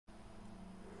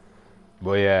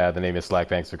Well, yeah, the name is Slack.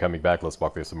 Thanks for coming back. Let's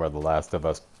walk through some more of The Last of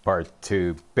Us Part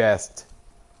 2. Best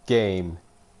game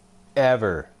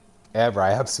ever. Ever.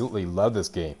 I absolutely love this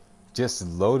game. Just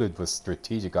loaded with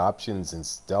strategic options and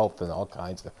stealth and all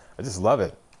kinds of... I just love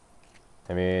it.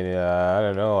 I mean, I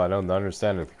don't know. I don't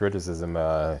understand the criticism.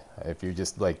 If you're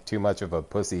just like too much of a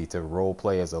pussy to role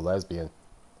play as a lesbian,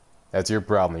 that's your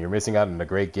problem. You're missing out on a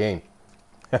great game.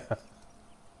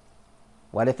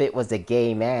 What if it was a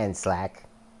gay man, Slack?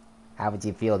 How would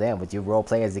you feel then? Would you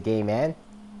roleplay as a gay man?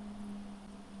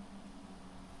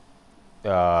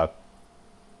 Uh,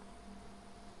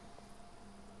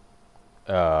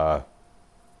 uh,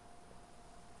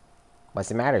 What's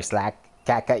the matter, Slack?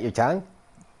 Cat cut your tongue?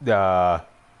 uh,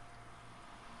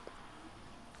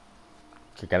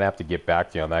 You're gonna have to get back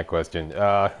to you on that question.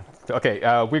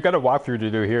 Okay, we've got a walkthrough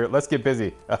to do here. Let's get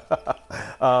busy.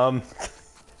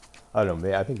 I don't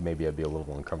know. I think maybe I'd be a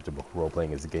little uncomfortable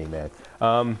role-playing as a gay man.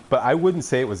 But I wouldn't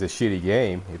say it was a shitty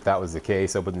game. If that was the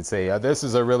case, I wouldn't say, this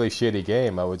is a really shitty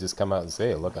game. I would just come out and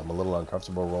say, look, I'm a little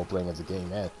uncomfortable role-playing as a gay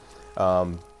man.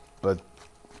 But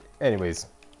anyways,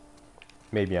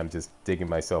 maybe I'm just digging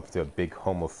myself into a big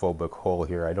homophobic hole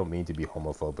here. I don't mean to be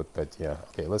homophobic, but yeah.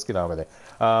 Okay, let's get on with it.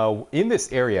 In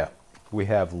this area, we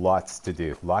have lots to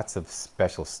do. Lots of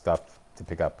special stuff to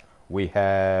pick up. We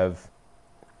have...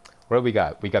 What do we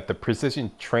got? We got the precision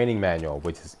training manual,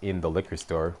 which is in the liquor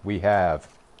store. We have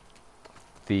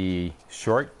the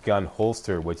shotgun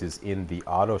holster, which is in the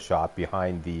auto shop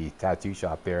behind the tattoo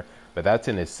shop there. But that's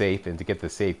in a safe, and to get the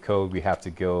safe code, we have to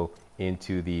go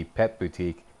into the pet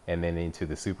boutique and then into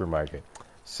the supermarket.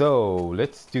 So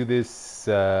let's do this.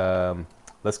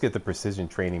 Let's get the precision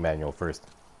training manual first.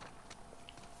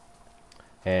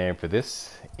 And for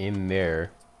this, in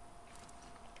there,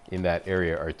 in that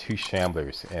area are 2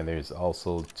 shamblers, and there's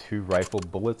also 2 rifle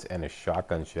bullets and a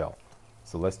shotgun shell.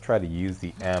 So let's try to use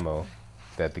the ammo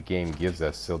that the game gives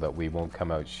us so that we won't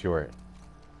come out short,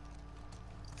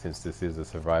 since this is a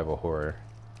survival horror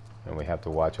and we have to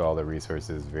watch all the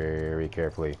resources very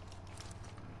carefully.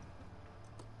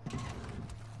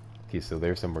 Okay, so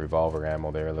there's some revolver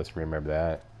ammo there, let's remember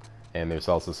that. And there's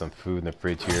also some food in the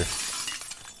fridge here.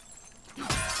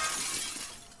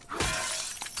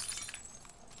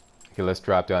 Okay, let's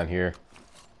drop down here.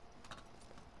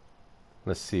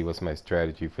 Let's see, what's my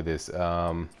strategy for this?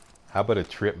 How about a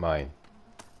trip mine?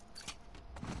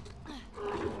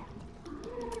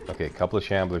 Okay, a couple of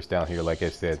shamblers down here, like I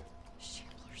said.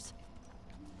 Shamblers.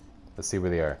 Let's see where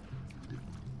they are.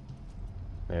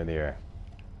 There they are.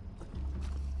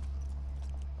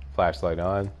 Flashlight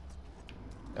on.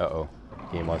 Uh-oh.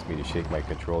 Game wants me to shake my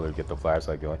controller to get the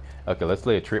flashlight going. Okay, let's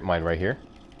lay a trip mine right here.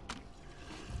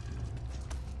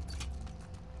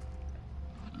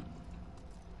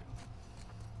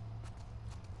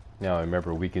 Now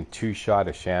remember, we can 2-shot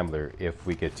a shambler if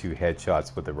we get 2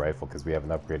 headshots with the rifle, because we have an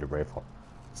upgraded rifle.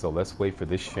 So let's wait for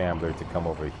this shambler to come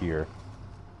over here.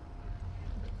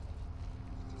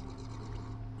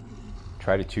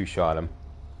 Try to 2-shot him.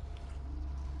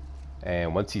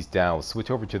 And once he's down, we'll switch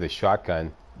over to the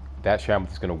shotgun. That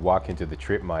shambler is going to walk into the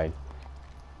trip mine,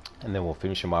 and then we'll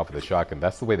finish him off with a shotgun.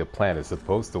 That's the way the plan is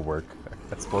supposed to work.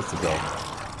 That's supposed to go.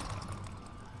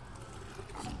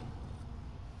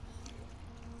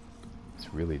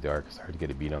 Really dark. It's hard to get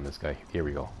a beat on this guy. Here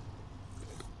we go.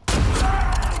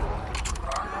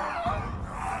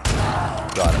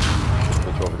 Got him.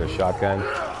 Switch over to shotgun.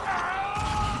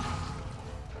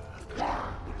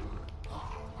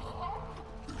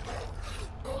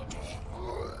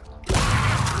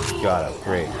 Got him.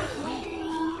 Great.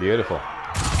 Beautiful.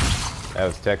 That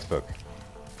was textbook.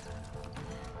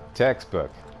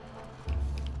 Textbook.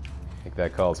 I think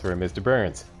that calls for a Mr.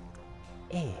 Burns.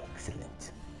 Excellent.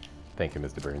 Thank you,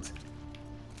 Mr. Burns.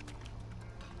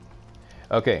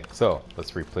 Okay, so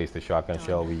let's replace the shotgun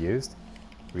shell we used.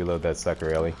 Reload that sucker,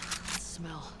 Ellie.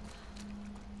 Smell.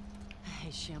 I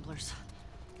hate shamblers.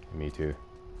 Me too.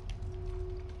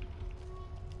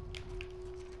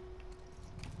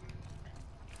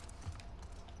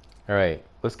 Alright,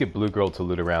 let's get Blue Girl to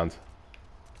loot around,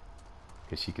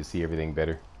 because she can see everything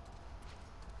better.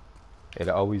 It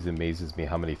always amazes me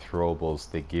how many throwables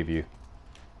they give you.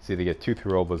 See, they get 2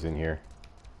 throwables in here.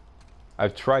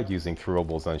 I've tried using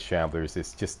throwables on shamblers.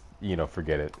 It's just, you know,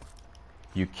 forget it.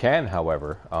 You can,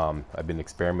 however, I've been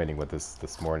experimenting with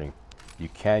this morning. You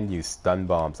can use stun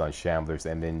bombs on shamblers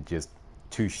and then just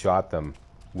 2-shot them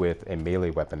with a melee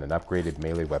weapon, an upgraded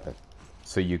melee weapon.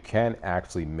 So you can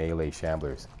actually melee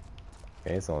shamblers.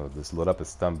 Okay, so just load up a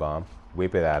stun bomb,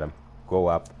 whip it at him, go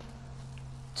up,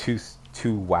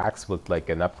 two whacks with like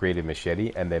an upgraded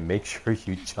machete, and then make sure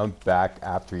you jump back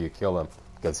after you kill him,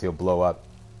 because he'll blow up.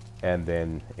 and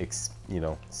then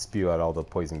spew out all the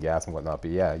poison gas and whatnot.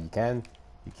 But yeah, you can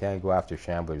go after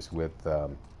Shamblers with a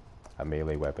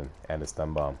melee weapon and a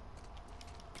stun bomb.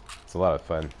 It's a lot of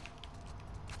fun.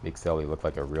 Makes Ellie look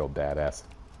like a real badass.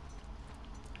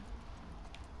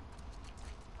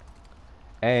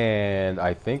 And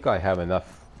I think I have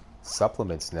enough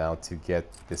supplements now to get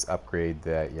this upgrade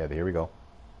that, yeah, here we go.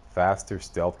 Faster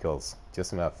stealth kills.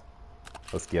 Just enough.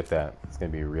 Let's get that. It's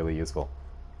going to be really useful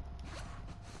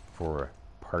for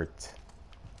part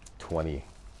 20,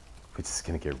 which is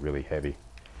going to get really heavy.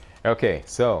 Okay,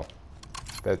 so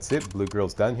that's it. Blue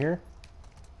girl's done here.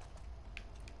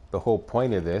 The whole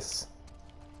point of this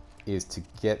is to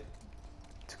get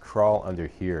to crawl under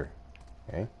here.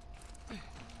 Okay?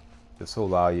 This will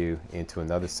allow you into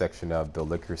another section of the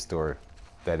liquor store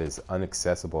that is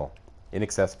inaccessible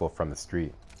from the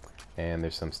street. And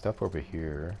there's some stuff over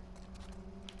here.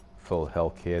 Full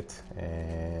health kit,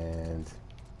 and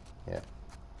yeah.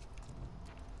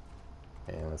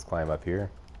 And let's climb up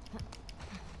here.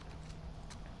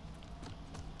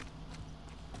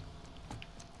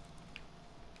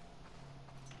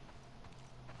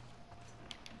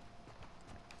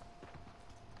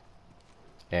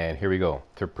 And here we go,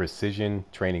 to Precision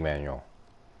Training Manual.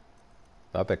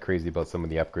 Not that crazy about some of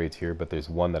the upgrades here, but there's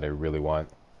one that I really want,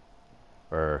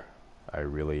 or I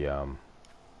really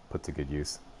put to good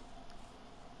use.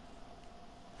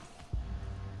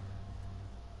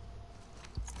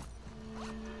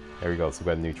 There we go, so we've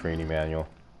got a new training manual.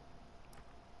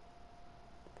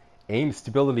 Aim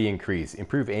stability increase.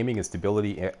 Improve aiming and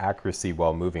stability and accuracy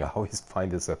while moving. I always find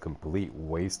this a complete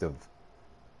waste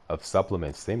of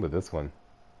supplements. Same with this one.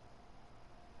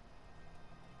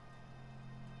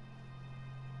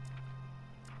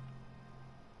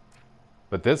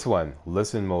 But this one,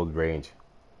 listen mode range.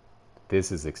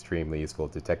 This is extremely useful.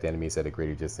 Detect enemies at a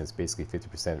greater distance, basically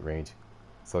 50% range.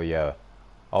 So yeah,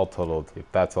 all totaled, if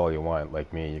that's all you want,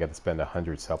 like me, you got to spend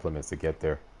 100 supplements to get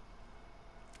there.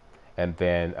 And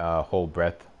then hold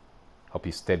breath, help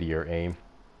you steady your aim.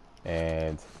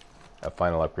 And a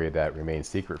final upgrade that remains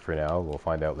secret for now. We'll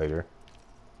find out later.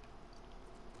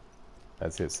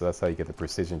 That's it. So that's how you get the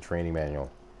Precision Training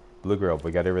Manual. Blue girl,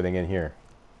 we got everything in here.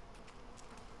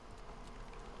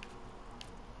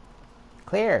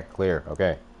 Clear. Clear.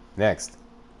 Okay. Next.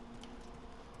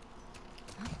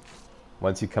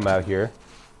 Once you come out here,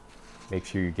 make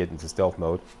sure you get into stealth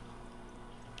mode.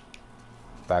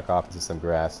 Back off into some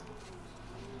grass.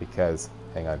 Because,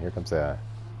 hang on, here comes some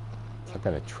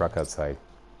kind of truck outside.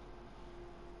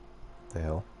 What the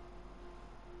hell?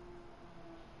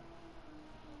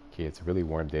 Okay, it's a really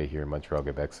warm day here in Montreal,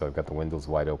 Quebec, so I've got the windows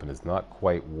wide open. It's not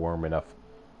quite warm enough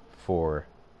for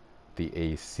the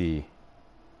AC.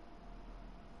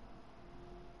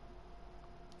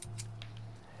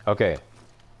 Okay.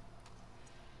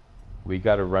 We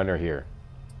got a runner here.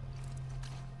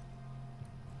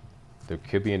 There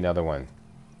could be another one.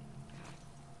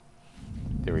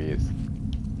 There he is.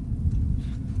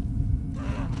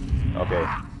 Okay.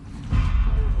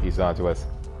 He's on to us.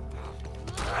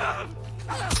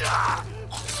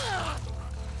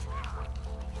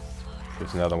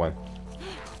 There's another one.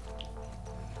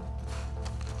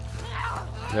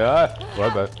 Yeah,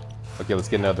 what about? Okay, let's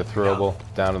get another throwable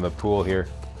down in the pool here.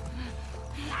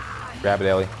 Grab it,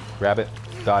 Ellie. Grab it.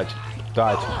 Dodge.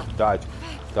 Dodge. Dodge.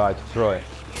 Dodge. Throw it.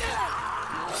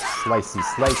 Slicey,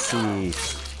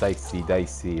 slicey. Dicey,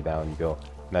 dicey. Down you go.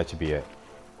 And that should be it.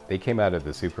 They came out of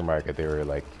the supermarket. They were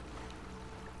like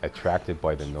attracted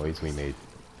by the noise we made.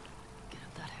 Get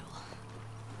up that hill.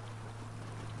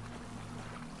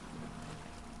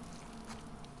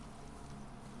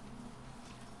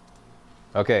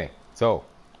 Okay, so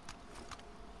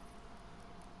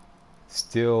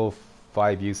still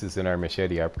 5 uses in our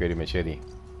machete, upgraded machete.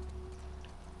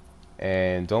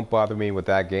 And don't bother me with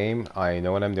that game. I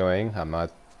know what I'm doing. I'm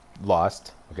not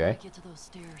lost, okay? Get to those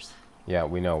stairs. Yeah,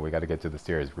 we know. We got to get to the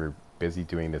stairs. We're busy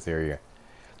doing this area.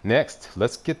 Next,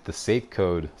 let's get the safe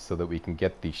code so that we can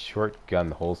get the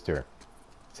shotgun holster.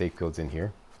 Safe code's in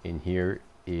here. In here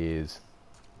is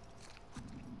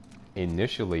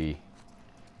initially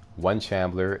 1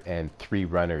 shambler and 3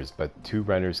 runners, but 2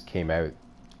 runners came out.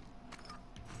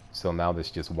 So now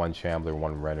there's just 1 shambler,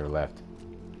 1 runner left.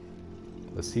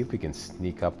 Let's see if we can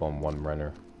sneak up on 1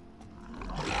 runner.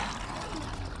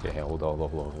 Okay, hold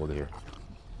it here.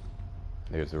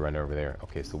 There's a runner over there.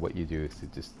 Okay, so what you do is to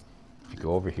just, if you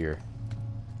go over here,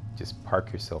 just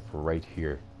park yourself right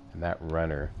here, and that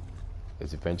runner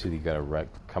is eventually gonna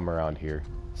come around here,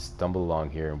 stumble along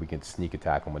here, and we can sneak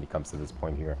attack him when he comes to this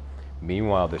point here.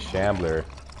 Meanwhile, the shambler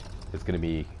is gonna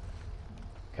be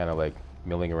kind of like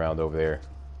milling around over there.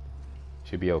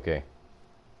 Should be okay.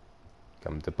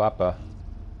 Come to Papa.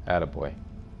 Attaboy.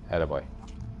 Attaboy.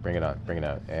 Bring it on. Bring it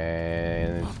on.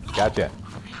 And gotcha.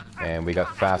 And we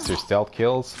got faster stealth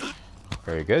kills.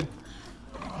 Very good.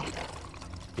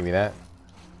 Give me that.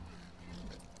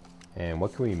 And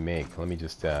what can we make? Let me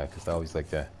just, because I always like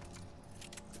to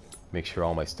make sure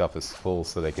all my stuff is full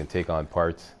so they can take on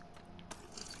parts.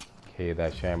 Okay,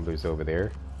 that shambler's over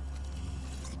there.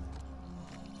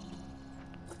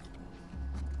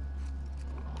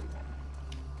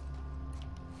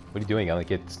 What are you doing? I want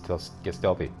to get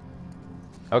stealthy.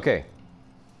 Okay.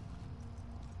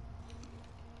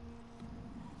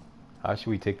 How should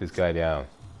we take this guy down?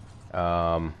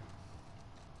 How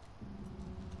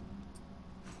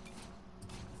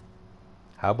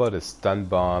about a stun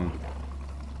bomb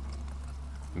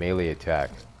melee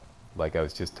attack, like I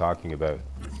was just talking about?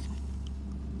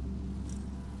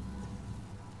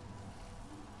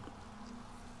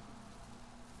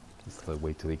 Just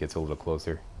wait till he gets a little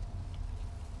closer.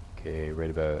 Okay,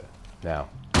 right about now.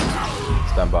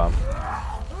 Stun bomb.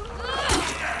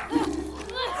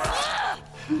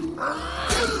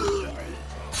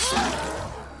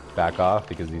 Back off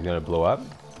because he's gonna blow up.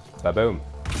 Ba-boom.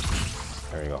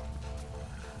 There we go.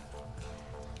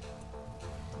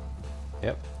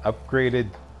 Yep, upgraded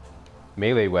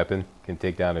melee weapon can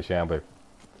take down a shambler.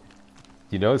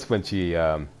 You notice when she,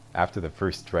 after the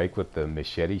first strike with the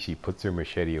machete, she puts her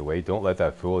machete away. Don't let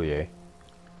that fool you, eh?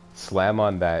 Slam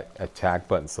on that attack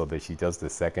button so that she does the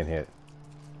second hit.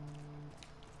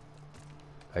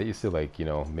 That used to, like, you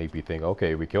know, make me think,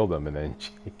 okay, we killed him, and then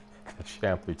the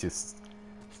shambler just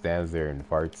stands there and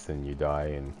farts and you die,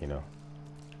 and, you know.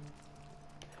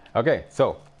 Okay,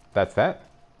 so that's that.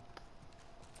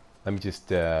 Let me just,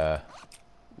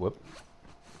 whoop.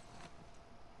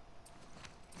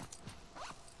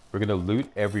 We're gonna loot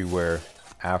everywhere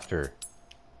after.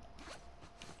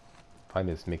 Find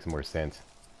this makes more sense.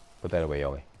 Put that away,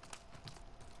 Ellie.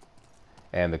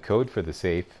 And the code for the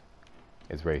safe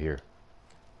is right here.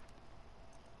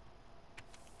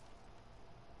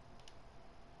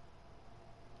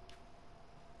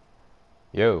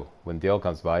 Yo, when Dale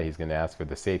comes by, he's gonna ask for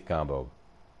the safe combo.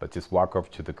 But just walk over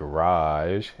to the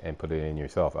garage and put it in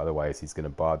yourself. Otherwise, he's gonna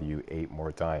bother you 8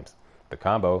 more times. The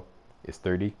combo is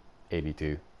 30,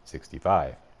 82,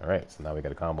 65. All right, so now we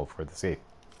got a combo for the safe.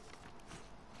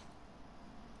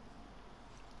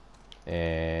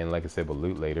 And like I said, we'll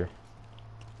loot later.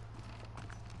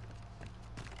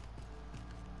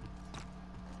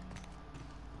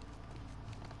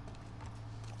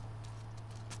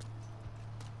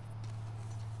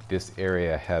 This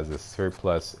area has a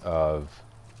surplus of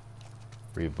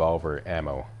revolver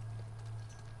ammo.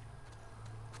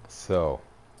 So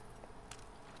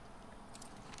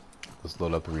let's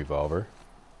load up the revolver.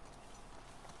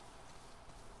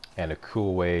 And a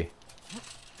cool way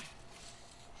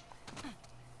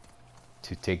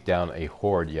to take down a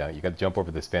horde. Yeah, you got to jump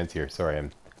over this fence here. Sorry,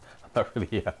 I'm not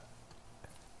really,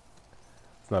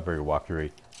 it's not very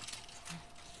walkery.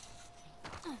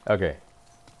 Okay.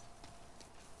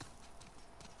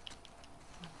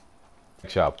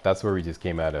 Shop, that's where we just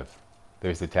came out of.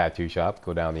 There's the tattoo shop.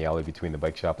 Go down the alley between the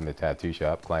bike shop and the tattoo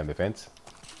shop. Climb the fence.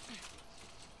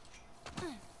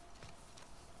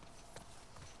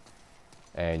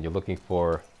 And you're looking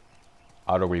for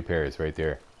auto repairs right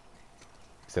there.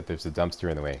 Except there's a dumpster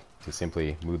in the way. Just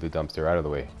simply move the dumpster out of the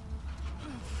way.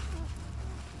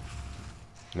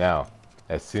 Now,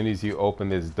 as soon as you open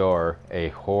this door, a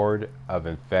horde of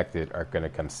infected are going to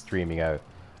come streaming out.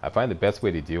 I find the best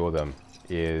way to deal with them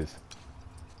is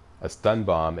a stun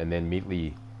bomb and then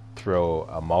immediately throw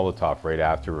a Molotov right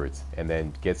afterwards and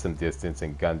then get some distance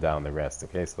and gun down the rest.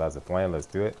 Okay, so that's the plan. Let's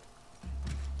do it.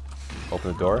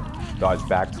 Open the door. Dodge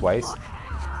back twice.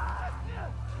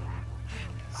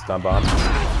 Stun bomb.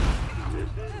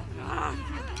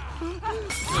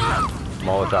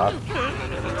 Molotov.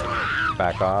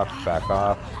 Back off. Back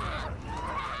off.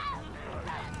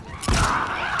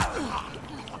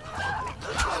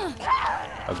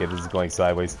 Okay, this is going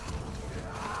sideways.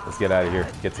 Let's get out of here.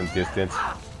 Get some distance.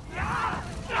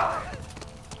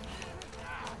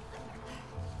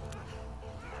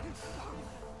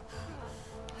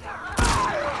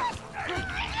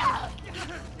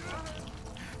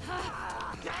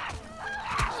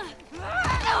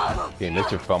 Okay,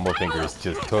 Mr. Fumblefingers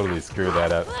just totally screwed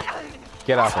that up.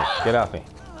 Get off me. Get off me.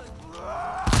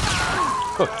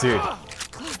 Oh, dude.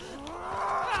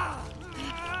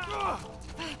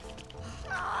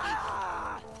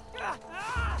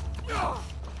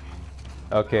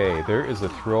 Okay, there is a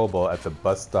throwable at the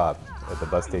bus stop, at the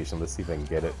bus station. Let's see if I can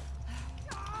get it.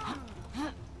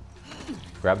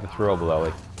 Grab the throwable,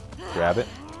 Ellie. Grab it.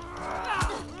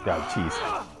 Oh, jeez.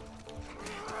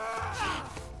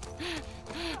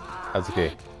 That's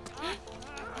okay.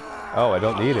 Oh, I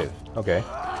don't need it. Okay.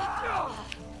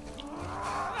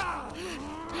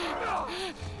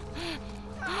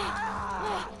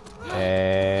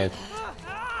 And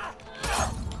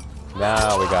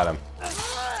now we got him.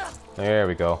 There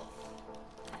we go.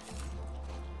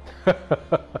 Fuck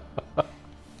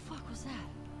was that?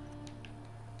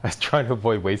 I was trying to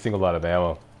avoid wasting a lot of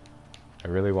ammo. I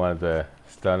really wanted to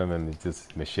stun him and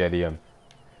just machete him.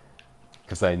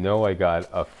 Because I know I got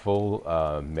a full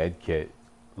med kit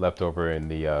left over in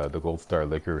the Gold Star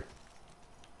Liquor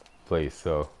place,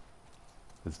 so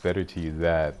it's better to use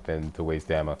that than to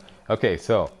waste ammo. Okay,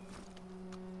 so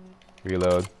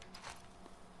reload.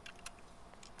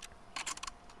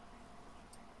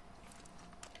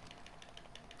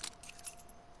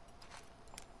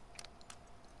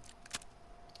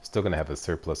 Still gonna have a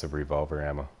surplus of revolver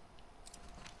ammo.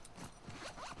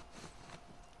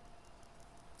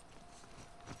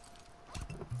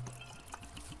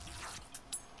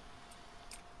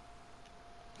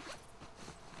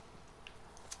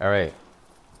 All right.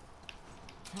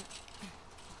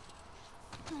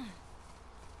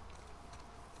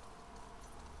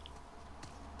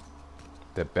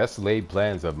 The best laid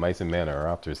plans of mice and men are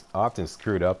often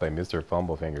screwed up by Mr.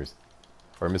 Fumblefingers.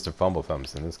 Or Mr.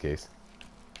 Fumblethumps in this case.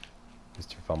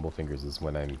 Mr. Fumblefingers is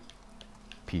when I'm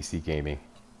PC gaming.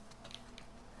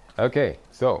 Okay,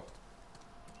 so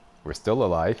we're still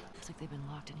alive. Looks like they've been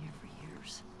locked in here for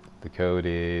years. The code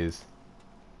is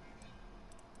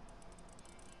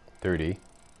 30.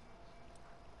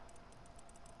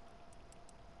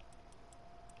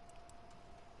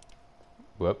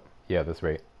 Whoop. Yeah, that's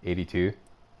right. 82.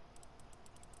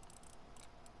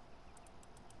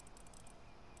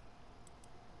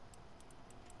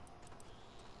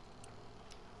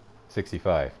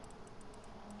 65.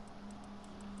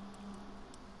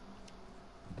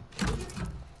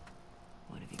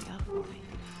 What have you got for me?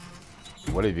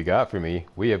 What have you got for me?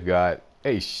 We have got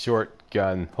a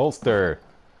shotgun holster.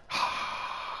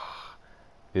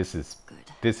 This is Good.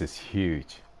 this is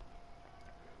huge.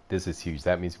 This is huge.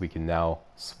 That means we can now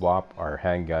swap our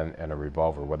handgun and a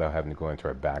revolver without having to go into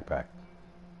our backpack.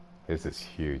 This is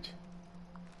huge.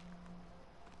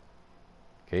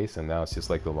 Okay, so now it's just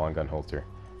like the long gun holster.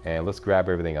 And let's grab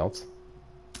everything else.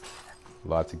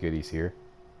 Lots of goodies here.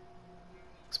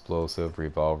 Explosive,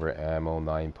 revolver ammo,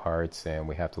 9 parts, and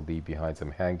we have to leave behind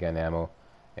some handgun ammo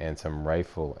and some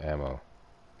rifle ammo.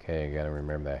 Okay, I gotta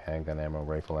remember that. Handgun ammo,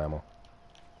 rifle ammo.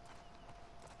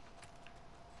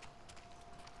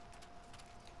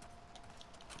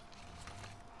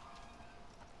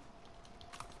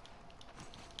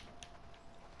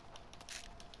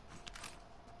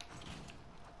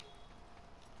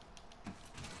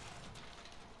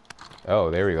 Oh,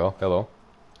 there we go. Hello.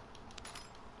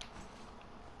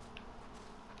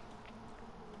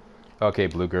 Okay,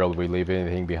 blue girl, did we leave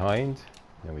anything behind?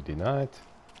 No, we did not.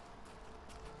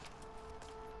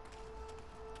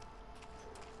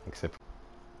 Except...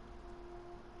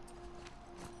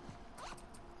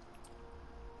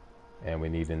 And we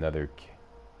need another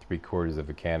 3/4 of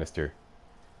a canister.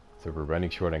 So we're running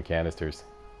short on canisters.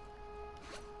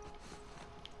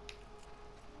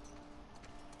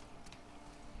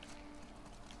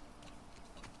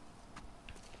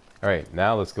 Alright,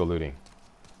 now let's go looting.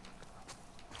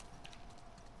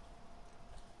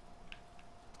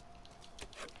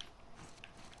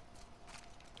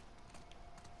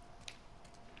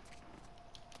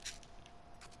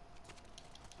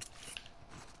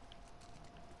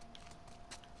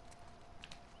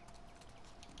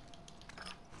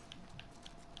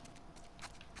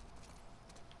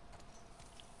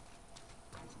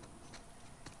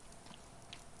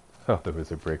 Oh, there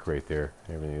was a brick right there.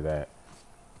 I never knew that.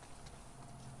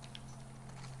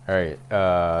 Alright,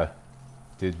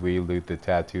 did we loot the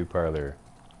tattoo parlor?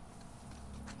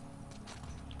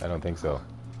 I don't think so.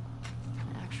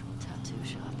 An actual tattoo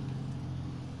shop.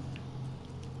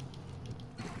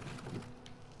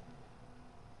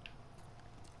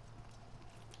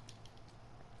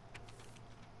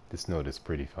 This note is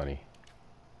pretty funny.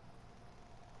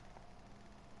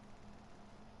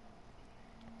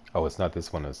 Oh, it's not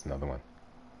this one, it's another one.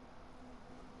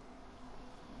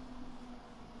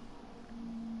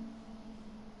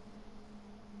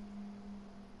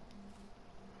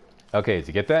 Okay, did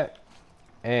you get that?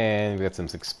 And we got some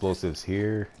explosives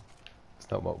here.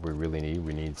 It's not what we really need.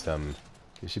 We need some...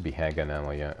 There should be handgun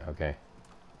ammo, yeah, okay.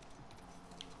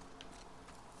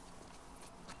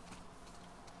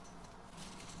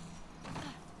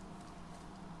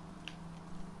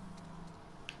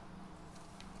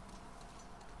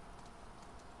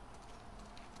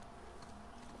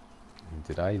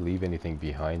 Did I leave anything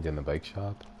behind in the bike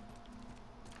shop?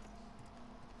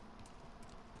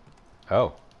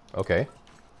 Oh, okay.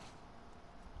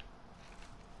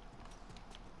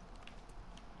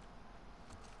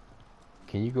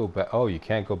 Can you go back? Oh, you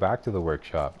can't go back to the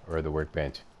workshop or the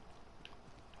workbench.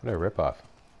 What a ripoff.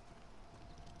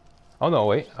 Oh no,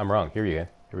 wait, I'm wrong. Here you go.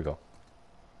 Here we go.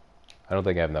 I don't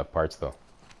think I have enough parts though.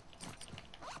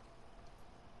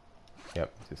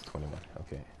 Yep, just 21.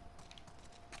 Okay.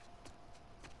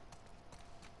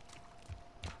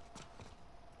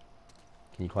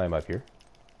 Can you climb up here?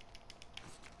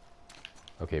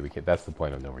 Okay, we can. That's the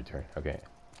point of no return. Okay.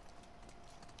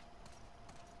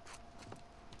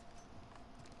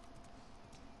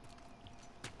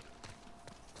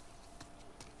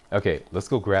 Okay, let's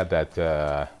go grab that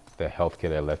the health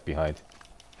kit I left behind.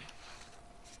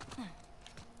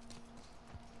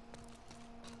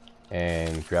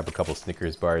 And grab a couple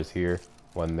Snickers bars here.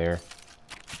 One there.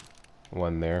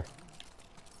 One there.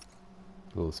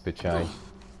 A little spit shine.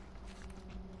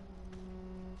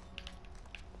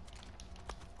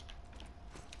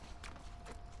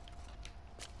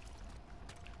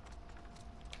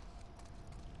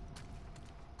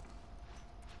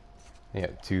 Yeah,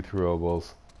 2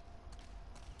 throwables.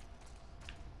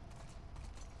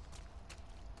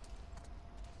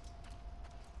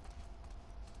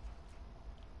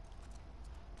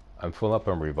 I'm full up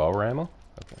on revolver ammo?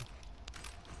 Okay.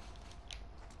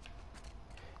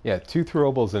 Yeah, 2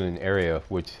 throwables in an area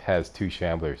which has 2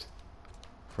 shamblers.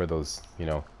 For those, you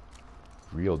know,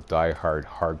 real die-hard,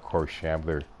 hardcore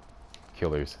shambler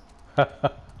killers.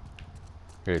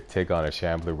 Gonna take on a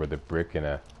shambler with a brick and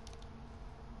a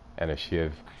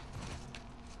shiv.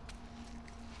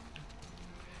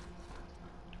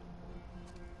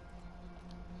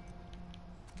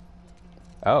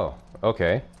 Oh,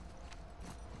 okay.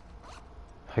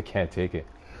 I can't take it.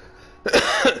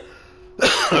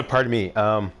 Pardon me.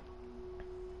 Okie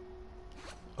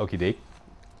doke.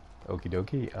 Okie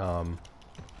dokie.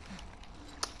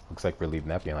 Looks like we're leaving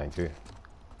that behind too.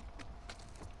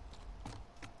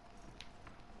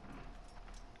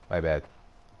 My bad.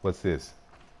 What's this?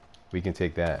 We can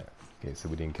take that. Okay, so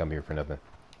we didn't come here for nothing.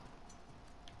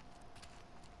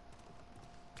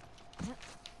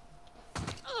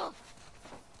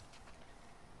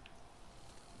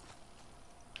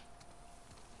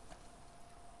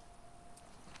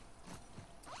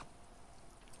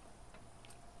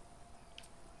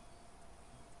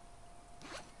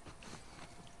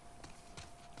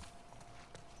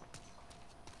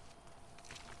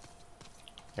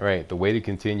 Alright, the way to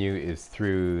continue is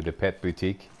through the pet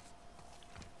boutique.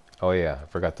 Oh yeah, I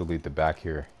forgot to leave the back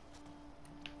here.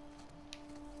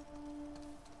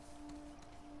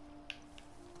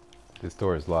 This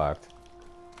door is locked.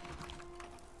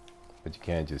 But you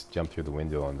can't just jump through the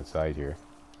window on the side here.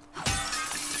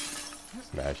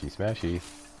 Smashy, smashy.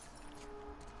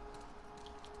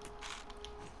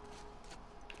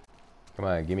 Come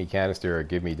on, give me canister or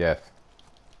give me death.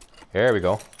 There we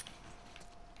go.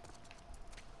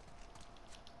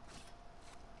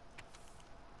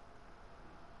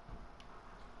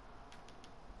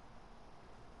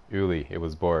 Uli, it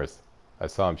was Boris. I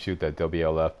saw him shoot that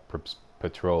WLF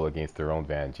patrol against their own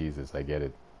van. Jesus, I get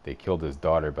it. They killed his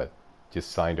daughter, but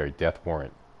just signed our death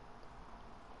warrant.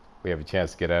 We have a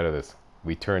chance to get out of this.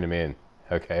 We turn him in,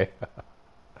 okay?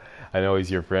 I know he's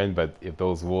your friend, but if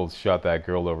those wolves shot that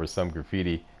girl over some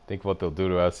graffiti, think what they'll do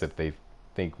to us if they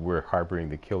think we're harboring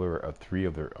the killer of 3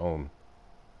 of their own.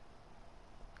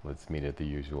 Let's meet at the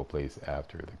usual place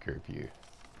after the curfew.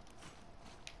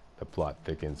 The plot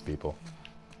thickens, people.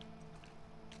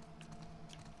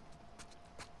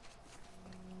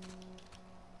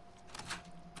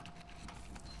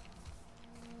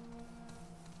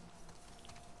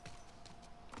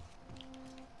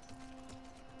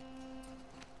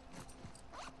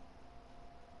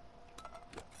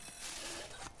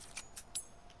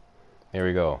 There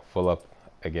we go, full up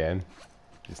again.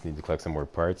 Just need to collect some more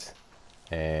parts.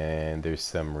 And there's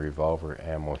some revolver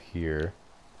ammo here.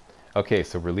 Okay,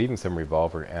 so we're leaving some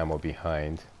revolver ammo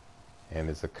behind. And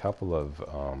there's a couple of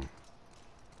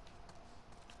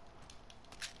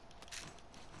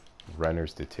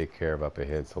runners to take care of up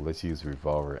ahead. So let's use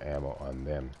revolver ammo on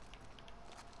them.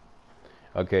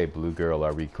 Okay, blue girl,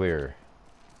 are we clear?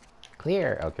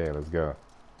 Clear. Okay, let's go.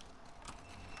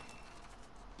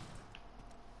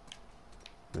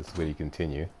 This way you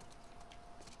continue.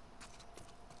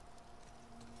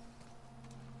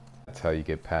 That's how you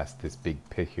get past this big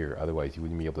pit here. Otherwise, you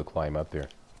wouldn't be able to climb up there.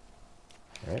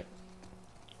 Alright.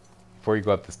 Before you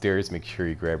go up the stairs, make sure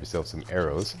you grab yourself some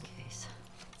arrows.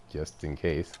 Just in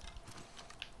case.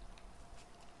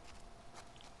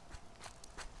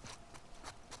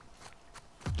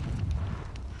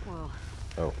 Whoa.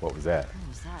 Oh, what was that? What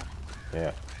was that?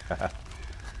 Yeah. Oh,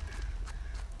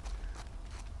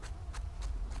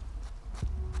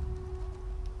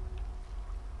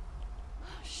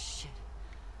 shit.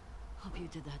 Hope you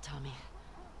did that, Tommy.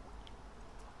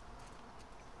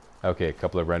 Okay, a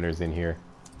couple of runners in here.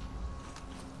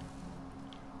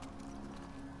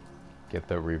 Get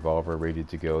the revolver ready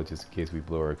to go just in case we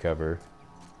blow our cover.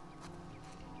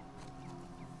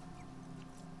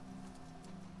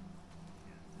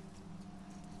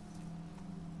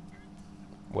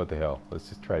 What the hell? Let's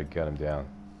just try to gun him down.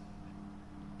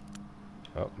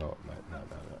 Oh, no, no.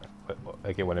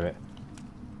 Okay, wait a minute.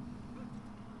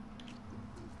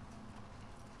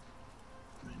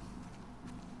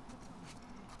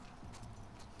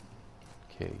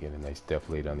 Okay, get a nice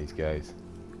deflate on these guys.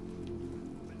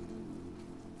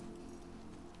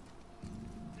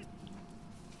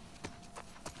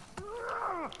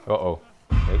 Uh-oh.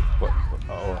 Hey, what?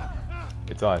 Uh-oh.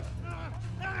 It's on.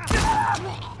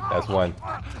 That's one.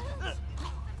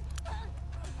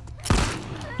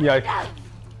 Yeah.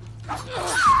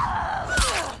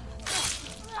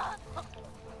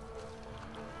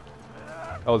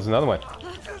 Oh, there's another one.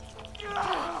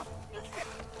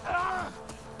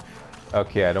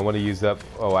 Okay, I don't want to use up...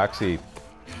 Oh, actually...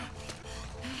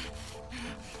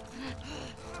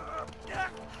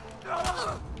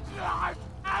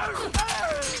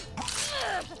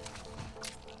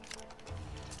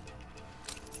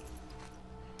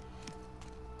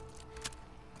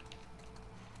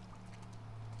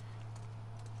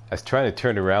 I was trying to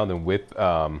turn around and whip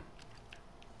my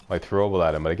throwable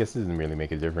at him, but I guess it doesn't really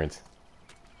make a difference.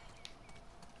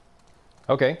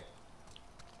 Okay.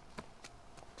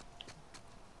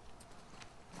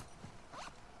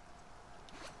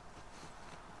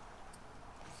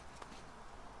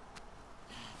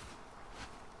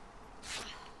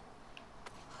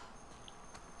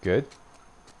 Good.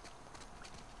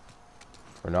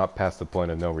 We're not past the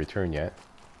point of no return yet.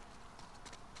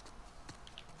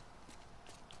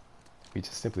 We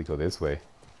just simply go this way.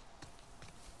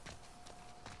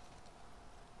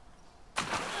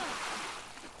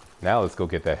 Now let's go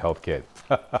get that health kit.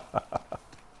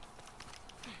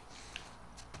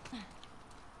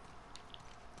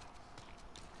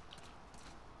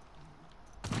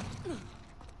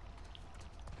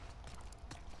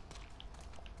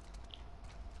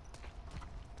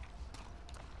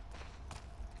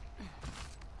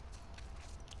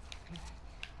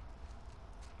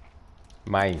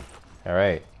 Mine. All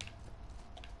right.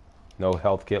 No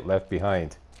health kit left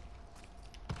behind.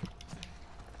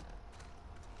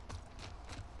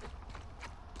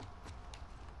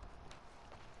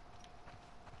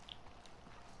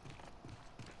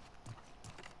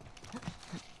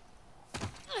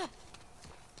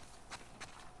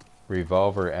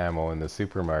 Revolver ammo in the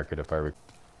supermarket if I recall.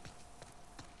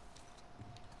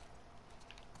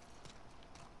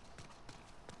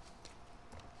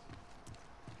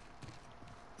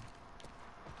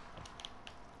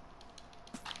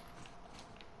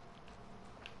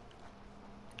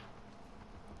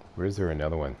 Where's there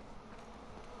another one?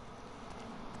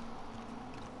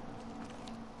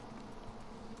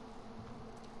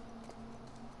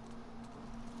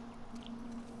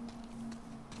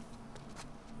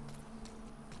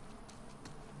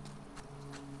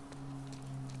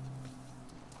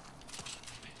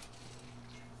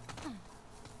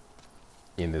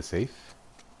 In the safe?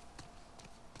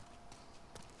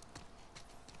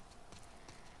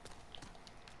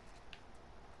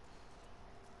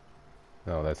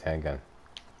 No, that's handgun.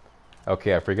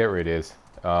 Okay, I forget where it is.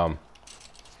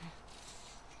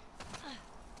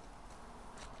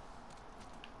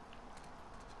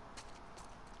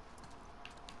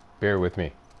 Bear with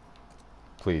me,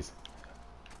 please.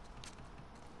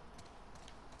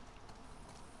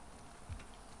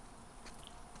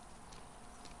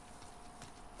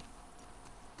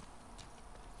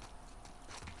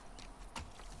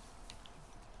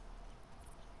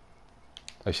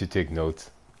 I should take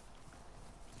notes.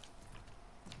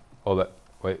 Hold up.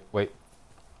 Wait.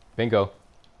 Bingo.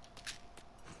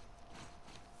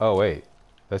 Oh, wait.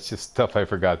 That's just stuff I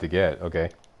forgot to get.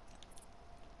 Okay.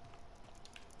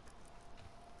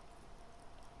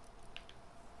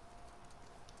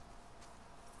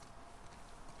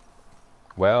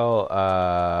 Well,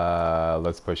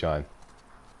 let's push on.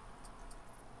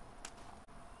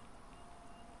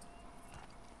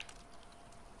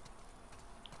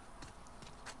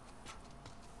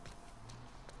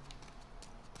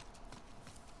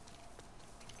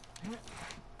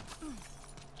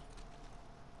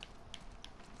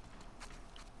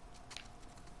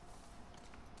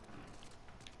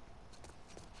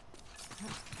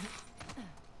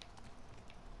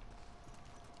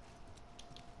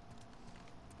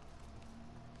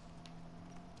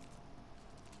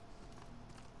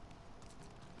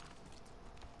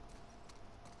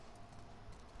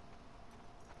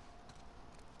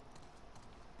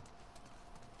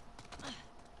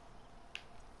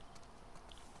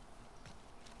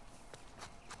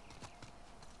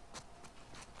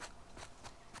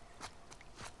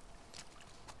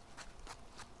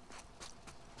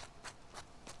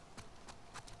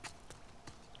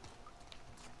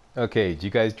 Okay, did you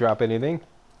guys drop anything?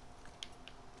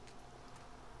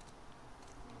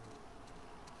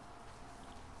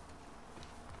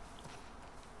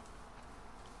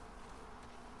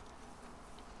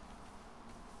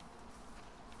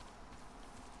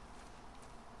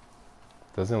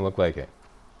 Doesn't look like it.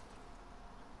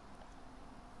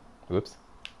 Whoops.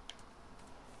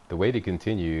 The way to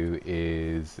continue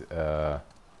is, wait a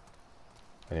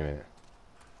minute.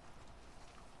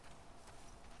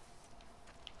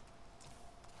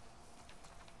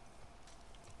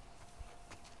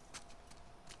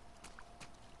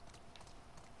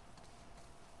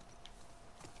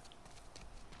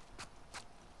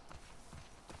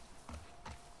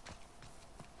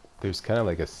 There's kind of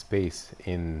like a space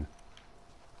in,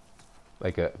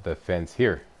 like the fence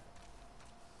here.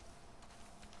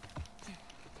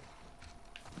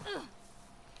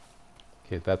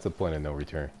 Okay, that's the point of no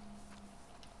return.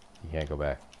 You can't go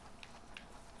back.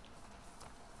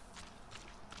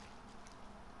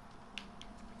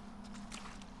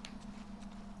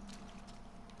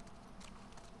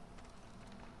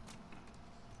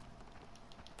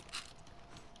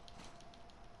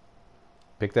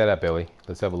 Pick that up, Billy.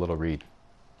 Let's have a little read.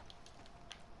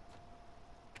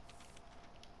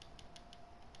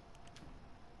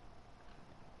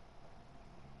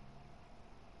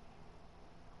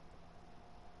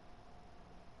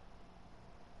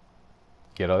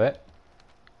 Get all that?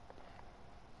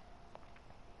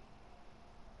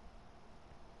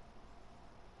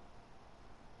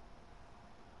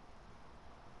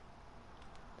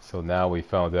 So now we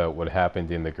found out what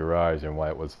happened in the garage and why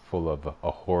it was full of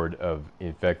a horde of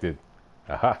infected.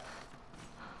 Aha!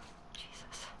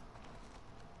 Jesus.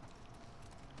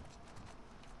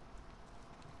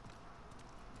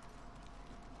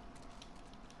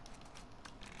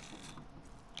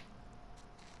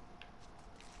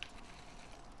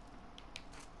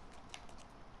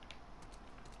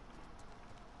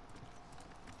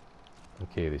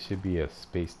 Okay, there should be a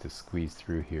space to squeeze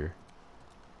through here.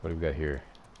 What do we got here?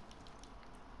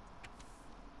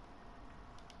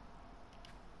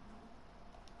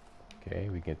 Okay,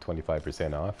 we get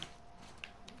 25% off.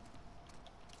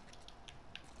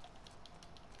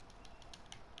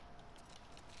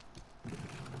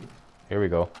 Here we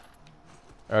go.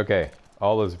 Okay,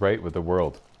 all is right with the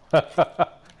world.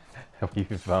 We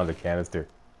found a canister.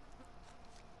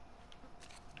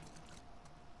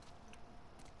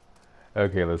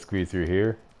 Okay, let's squeeze through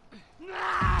here.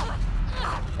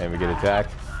 And we get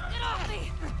attacked.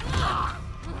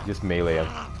 Just melee him.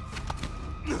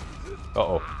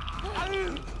 Uh-oh.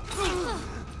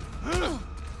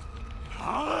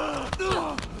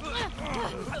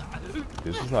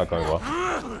 This is not going well.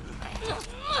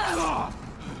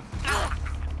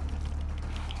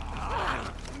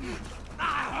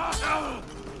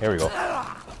 Here we go.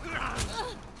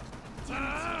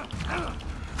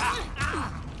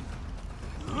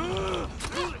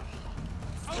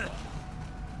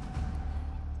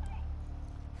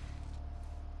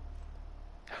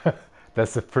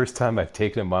 That's the first time I've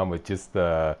taken him on with just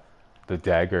the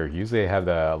dagger. Usually I have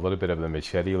a little bit of the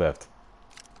machete left.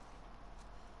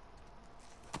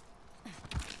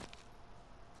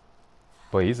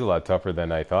 Boy, he's a lot tougher than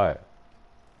I thought.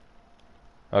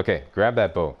 Okay, grab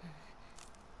that bow.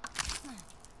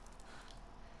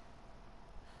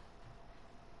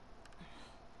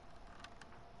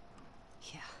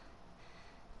 Yeah.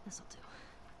 This'll do.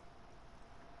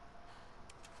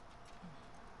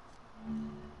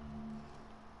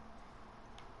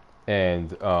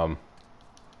 And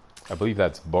I believe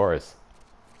that's Boris,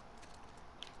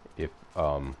 if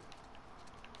I'm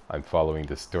following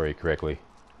the story correctly.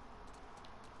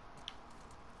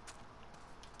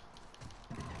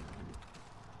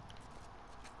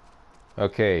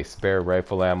 Okay, spare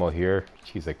rifle ammo here.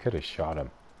 Jeez, I could have shot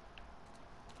him.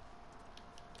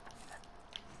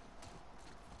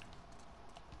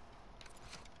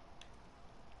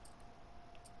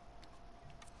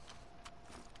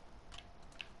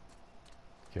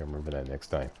 Okay, remember that next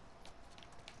time.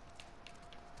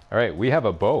 Alright, we have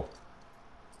a bow.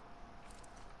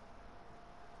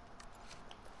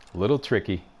 A little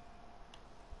tricky.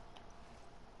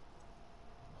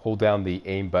 Hold down the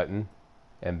aim button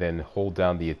and then hold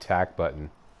down the attack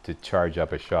button to charge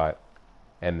up a shot,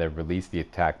 and then release the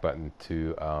attack button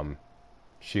to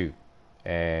shoot.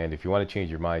 And if you want to change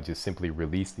your mind, just simply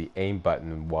release the aim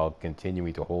button while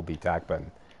continuing to hold the attack button,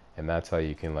 and that's how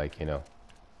you can, like, you know,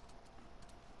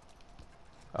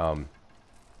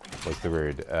 what's the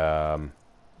word,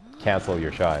 cancel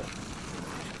your shot.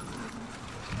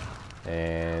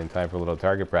 And time for a little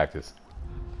target practice.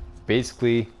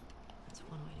 Basically, That's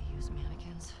one way to use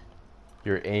mannequins.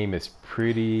 your aim is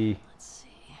pretty Let's see.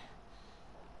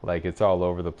 Like it's all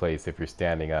over the place if you're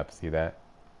standing up. See that?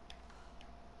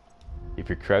 If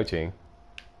you're crouching.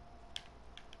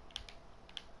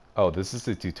 Oh, this is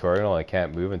a tutorial. I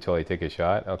can't move until I take a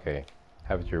shot? Okay.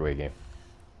 Have it your way, game.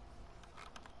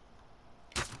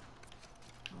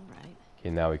 Alright. Okay,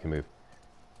 now we can move.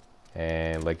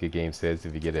 And like the game says,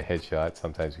 if you get a headshot,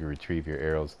 sometimes you retrieve your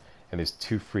arrows. And there's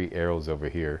 2 free arrows over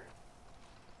here.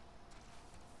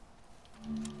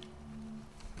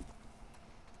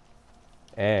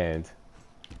 And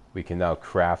we can now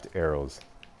craft arrows.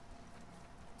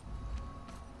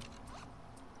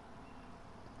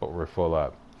 But we're full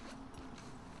up.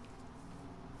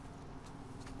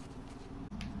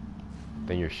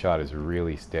 Then your shot is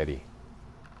really steady.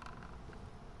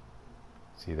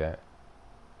 See that?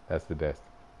 That's the best.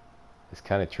 It's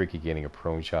kind of tricky getting a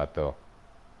prone shot though.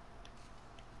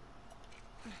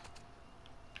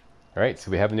 Alright,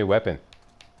 so we have a new weapon.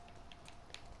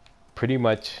 Pretty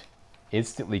much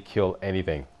instantly kill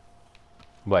anything.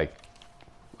 Like,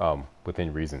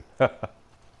 within reason.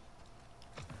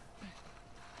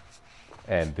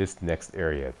 And this next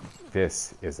area,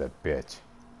 this is a bitch.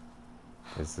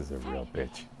 This is a real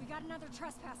bitch. We got another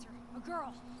trespasser. A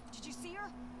girl. Did you see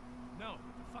her? No,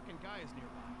 the fucking guy is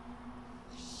nearby.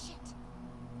 Shit.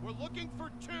 We're looking for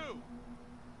 2!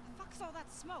 The fuck's all that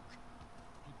smoke?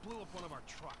 He blew up one of our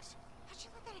trucks. How'd you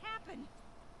let that happen?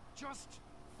 Just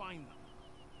find them.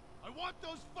 I want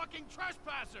those fucking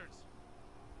trespassers!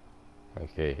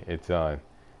 Okay, it's on.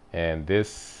 And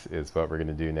this is what we're going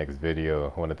to do next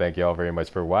video. I want to thank you all very much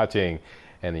for watching.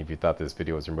 And if you thought this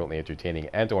video was remotely entertaining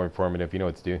and or informative, you know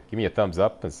what to do. Give me a thumbs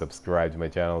up and subscribe to my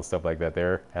channel, stuff like that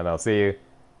there. And I'll see you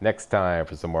next time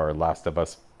for some more Last of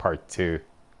Us Part 2.